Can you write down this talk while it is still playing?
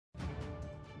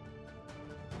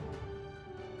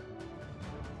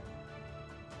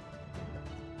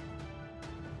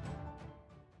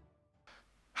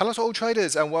Hello to all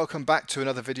traders and welcome back to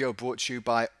another video brought to you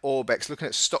by Orbex. Looking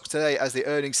at stocks today as the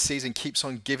earnings season keeps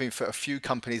on giving for a few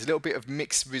companies. A little bit of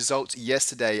mixed results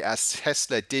yesterday as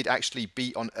Tesla did actually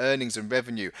beat on earnings and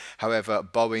revenue. However,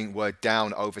 Boeing were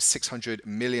down over $600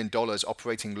 million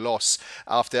operating loss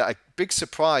after a big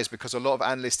surprise because a lot of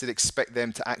analysts did expect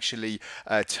them to actually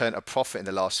turn a profit in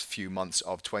the last few months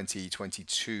of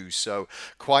 2022. So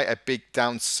quite a big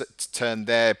downturn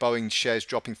there. Boeing shares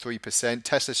dropping 3%.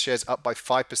 Tesla shares up by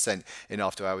 5% in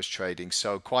after hours trading.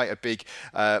 So quite a big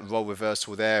role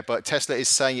reversal there. But Tesla is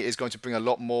saying it is going to bring a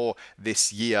lot more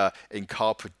this year in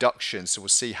car production. So we'll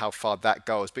see how far that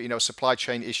goes. But, you know, supply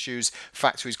chain issues,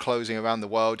 factories closing around the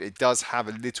world, it does have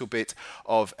a little bit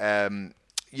of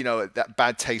that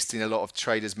bad taste in a lot of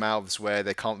traders' mouths where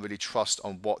they can't really trust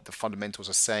on what the fundamentals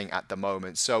are saying at the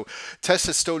moment. So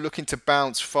Tesla's still looking to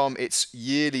bounce from its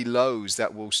yearly lows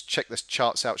that we'll check the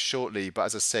charts out shortly. But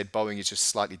as I said, Boeing is just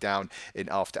slightly down in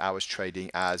after hours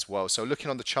trading as well. So looking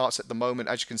on the charts at the moment,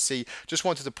 as you can see, just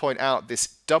wanted to point out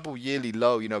this double yearly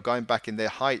low, you know, going back in the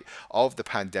height of the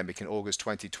pandemic in August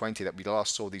 2020 that we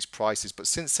last saw these prices. But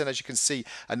since then, as you can see,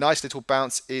 a nice little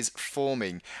bounce is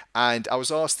forming. And I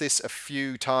was asked this a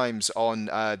few times on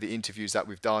the interviews that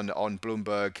we've done on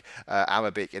Bloomberg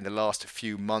Arabic in the last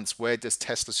few months. Where does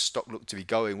Tesla's stock look to be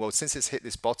going? Well, since it's hit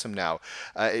this bottom now,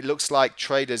 it looks like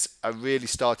traders are really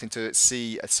starting to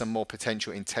see some more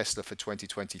potential in Tesla for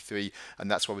 2023, and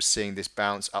that's why we're seeing this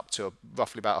bounce up to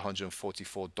roughly about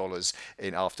 $144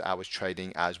 in after hours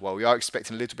trading as well. We are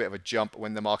expecting a little bit of a jump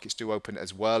when the markets do open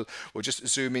as well. We'll just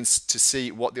zoom in to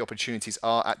see what the opportunities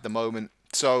are at the moment.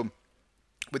 So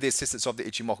with the assistance of the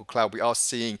Ichimoku cloud, we are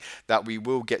seeing that we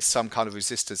will get some kind of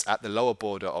resistance at the lower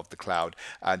border of the cloud,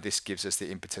 and this gives us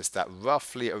the impetus that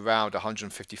roughly around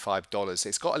 $155.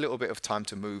 It's got a little bit of time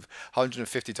to move.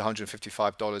 $150 to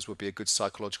 $155 would be a good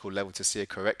psychological level to see a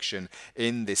correction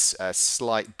in this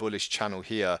slight bullish channel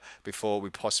here before we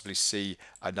possibly see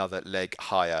another leg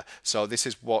higher. So this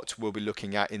is what we'll be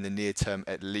looking at in the near term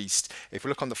at least. If we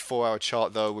look on the 4-hour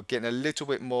chart though, we're getting a little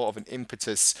bit more of an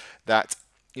impetus that,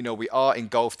 you know, we are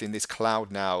engulfed in this cloud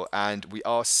now, and we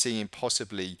are seeing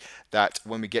possibly that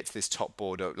when we get to this top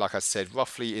border, like I said,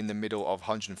 roughly in the middle of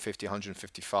 $150,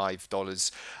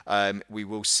 $155, we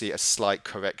will see a slight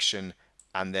correction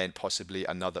and then possibly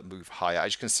another move higher.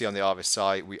 As you can see on the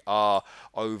RSI, we are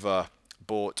overbought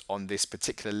on this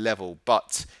particular level,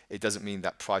 but it doesn't mean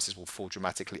that prices will fall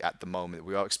dramatically at the moment.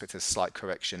 We are expecting a slight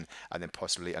correction and then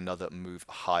possibly another move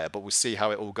higher, but we'll see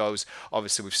how it all goes.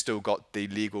 Obviously, we've still got the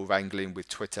legal wrangling with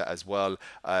Twitter as well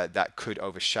that could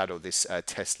overshadow this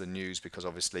Tesla news, because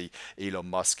obviously Elon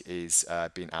Musk is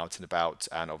being out and about,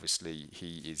 and obviously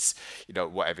he is, you know,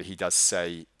 whatever he does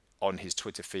say on his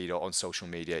Twitter feed or on social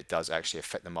media, it does actually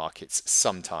affect the markets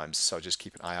sometimes. So just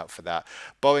keep an eye out for that.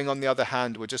 Boeing, on the other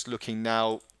hand, we're just looking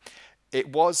now.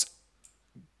 It was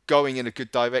going in a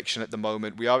good direction at the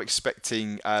moment. We are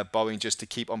expecting Boeing just to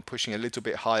keep on pushing a little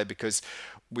bit higher, because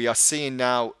we are seeing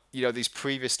now, you know, these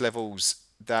previous levels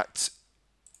that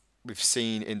we've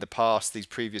seen in the past, these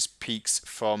previous peaks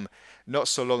from not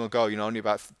so long ago, you know, only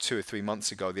about 2 or 3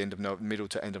 months ago, the end of middle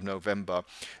to end of November.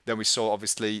 Then we saw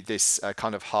obviously this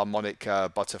kind of harmonic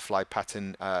butterfly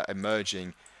pattern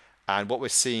emerging, and what we're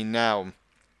seeing now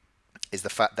is the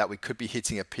fact that we could be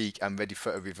hitting a peak and ready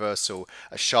for a reversal,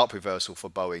 a sharp reversal for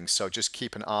Boeing. So just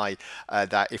keep an eye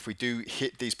that if we do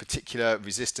hit these particular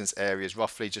resistance areas,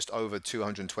 roughly just over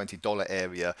 $220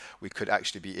 area, we could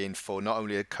actually be in for not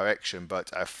only a correction,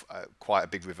 but quite a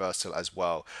big reversal as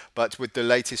well. But with the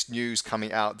latest news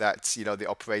coming out that, you know, the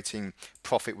operating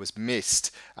profit was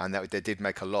missed and that they did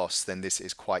make a loss, then this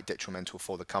is quite detrimental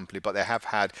for the company. But they have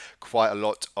had quite a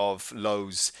lot of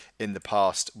lows in the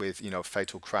past with, you know,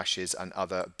 fatal crashes and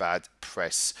other bad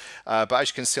press. But as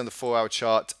you can see on the 4-hour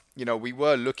chart, you know, we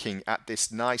were looking at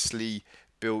this nicely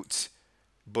built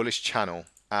bullish channel,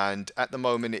 and at the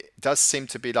moment it does seem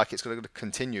to be like it's going to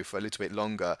continue for a little bit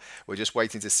longer. We're just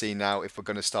waiting to see now if we're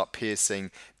going to start piercing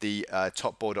the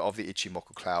top border of the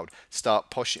Ichimoku cloud,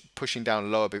 start pushing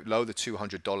down lower below the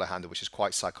 $200 handle, which is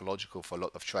quite psychological for a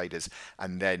lot of traders,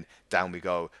 and then down we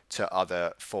go to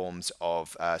other forms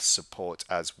of support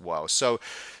as well. So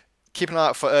keep an eye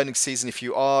out for earnings season if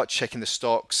you are checking the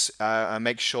stocks, and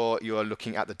make sure you are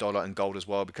looking at the dollar and gold as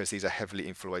well, because these are heavily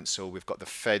influential. We've got the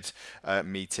Fed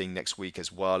meeting next week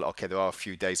as well. Okay, there are a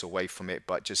few days away from it,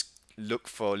 but just look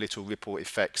for little ripple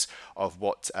effects of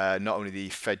what not only the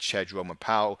Fed Chair Jerome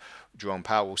Powell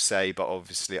will say, but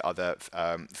obviously other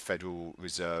Federal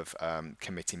Reserve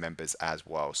Committee members as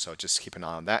well. So just keep an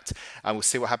eye on that, and we'll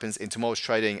see what happens in tomorrow's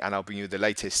trading, and I'll bring you the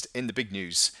latest in the big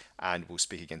news, and we'll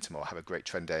speak again tomorrow. Have a great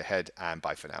trend day ahead, and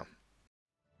bye for now.